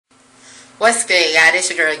What's good, y'all? This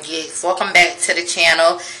your girl Geeks. Welcome back to the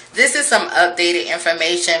channel. This is some updated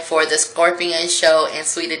information for the Skorpion show, and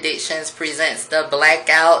SweetAddictions presents the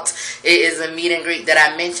Blackout. It is a meet and greet that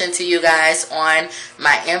I mentioned to you guys on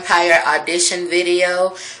my Empire audition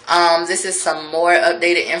video. This is some more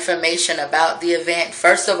updated information about the event.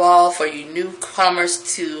 First of all, for you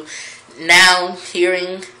newcomers to now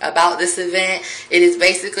hearing about this event, it is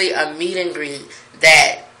basically a meet and greet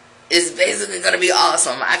that is basically going to be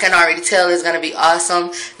awesome. I can already tell it's going to be awesome.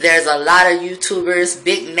 There's a lot of YouTubers,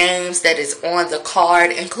 big names that is on the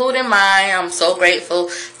card, including mine. I'm so grateful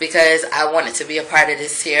because I wanted to be a part of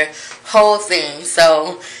this here whole thing.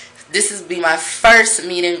 So this will be my first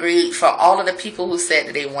meet and greet for all of the people who said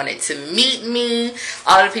that they wanted to meet me.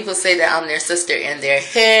 All the people say that I'm their sister in their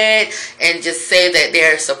head and just say that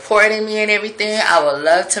they're supporting me and everything. I would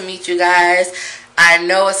love to meet you guys. I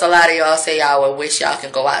know it's a lot of y'all say y'all would wish y'all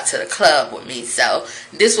can go out to the club with me. So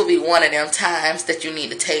this will be one of them times that you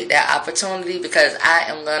need to take that opportunity, because I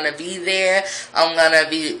am going to be there. I'm going to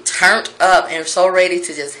be turned up and so ready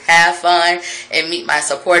to just have fun and meet my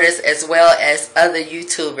supporters as well as other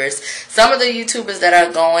YouTubers. Some of the YouTubers that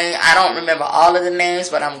are going, I don't remember all of the names,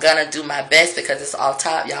 but I'm going to do my best because it's off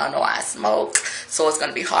top. Y'all know I smoke, so it's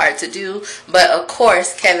going to be hard to do. But of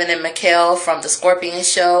course, Kevin and Mikhail from the Skorpion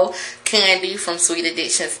show, Candy from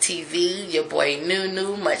SweetAddictionsTV, your boy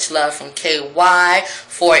YoBoiNewnue, Much Love from KY,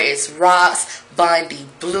 For It's Rocks,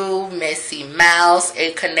 BondyBlue, MessyMyles,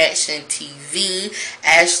 AconnectionTV,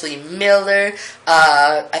 AshleyMiller,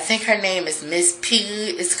 I think her name is Miss P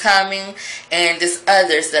is coming, and there's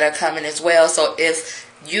others that are coming as well. So if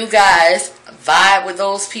you guys vibe with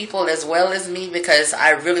those people as well as me, because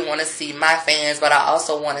I really want to see my fans, but I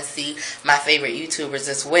also want to see my favorite YouTubers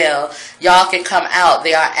as well, y'all can come out.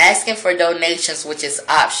 They are asking for donations, which is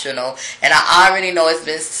optional, and I already know it's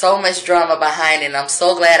been so much drama behind it, and I'm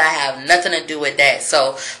so glad I have nothing to do with that.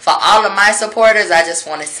 So for all of my supporters, I just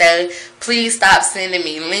want to say, please stop sending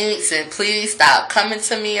me links and please stop coming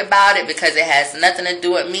to me about it, because it has nothing to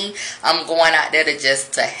do with me. I'm going out there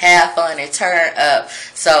to have fun and turn up.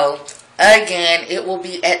 So again, it will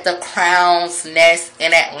be at the Crown's Nest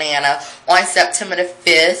in Atlanta on September the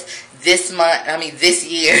 5th. This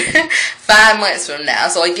year, 5 months from now.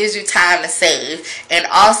 So it gives you time to save. And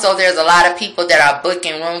also, there's a lot of people that are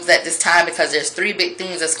booking rooms at this time, because there's 3 big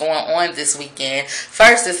things that's going on this weekend.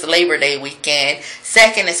 First is Labor Day weekend.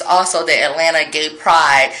 Second is also the Atlanta Gay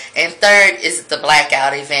Pride. And third is the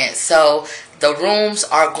Blackout event. So the rooms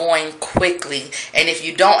are going quickly, and if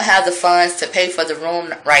you don't have the funds to pay for the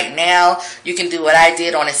room right now, you can do what I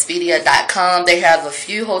did on Expedia.com. They have a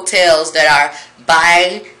few hotels that are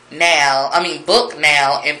book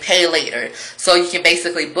now and pay later. So you can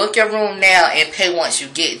basically book your room now and pay once you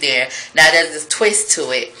get there. Now there's this twist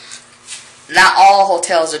to it. Not all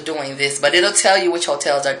hotels are doing this, but it'll tell you which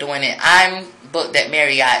hotels are doing it. I'm booked at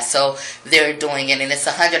Marriott, so they're doing it, and it's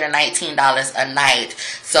 $119 a night.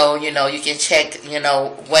 So you can check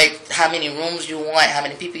how many rooms you want, how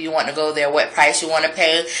many people you want to go there, what price you want to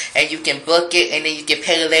pay, and you can book it, and then you can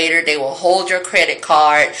pay later. They will hold your credit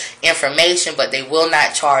card information, but they will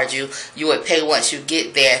not charge you. You would pay once you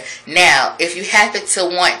get there. Now, if you happen to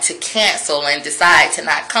want to cancel and decide to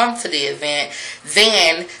not come to the event,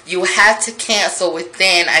 then you have to cancel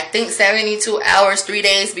within, I think, 72 hours, 3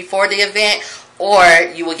 days before the event, or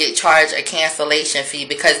you will get charged a cancellation fee,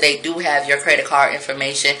 because they do have your credit card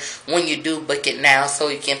information when you do book it now, so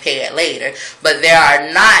you can pay it later. But there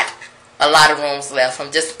are not a lot of rooms left.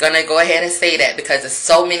 I'm just going to go ahead and say that, because there's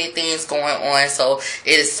so many things going on, so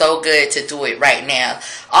it is so good to do it right now.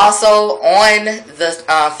 Also, on the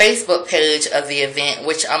Facebook page of the event,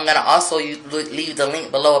 which I'm going to also leave the link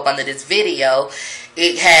below up under this video,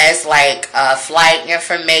 it has like flight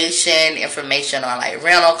information on like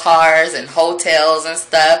rental cars and hotels and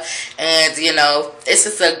stuff, and it's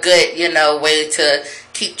just a good way to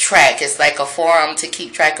keep track. It's like a forum to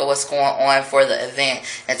keep track of what's going on for the event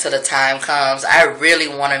until the time comes. I really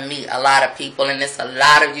want to meet a lot of people, and it's a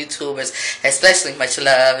lot of YouTubers, especially Much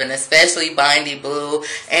Love, and especially BondyBlue,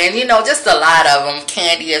 and just a lot of them,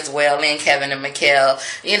 Candy as well, and Kevin and Mikhail,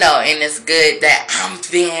 and it's good that I'm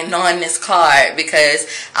being on this card, because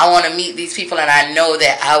I want to meet these people, and I know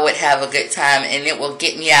that I would have a good time, and it will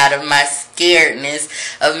get me out of my scaredness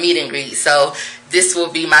of meet and greet. So this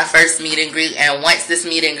will be my first meet and greet, and once this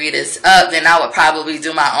meet and greet is up, then I would probably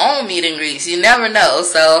do my own meet and greets. You never know.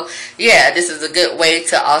 So yeah, this is a good way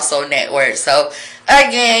to also network. So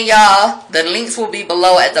again, y'all, the links will be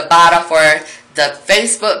below at the bottom for the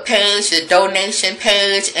Facebook page, the donation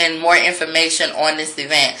page, and more information on this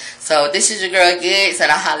event. So this is your girl Gigs,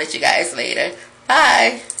 and I'll holler at you guys later.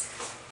 Bye.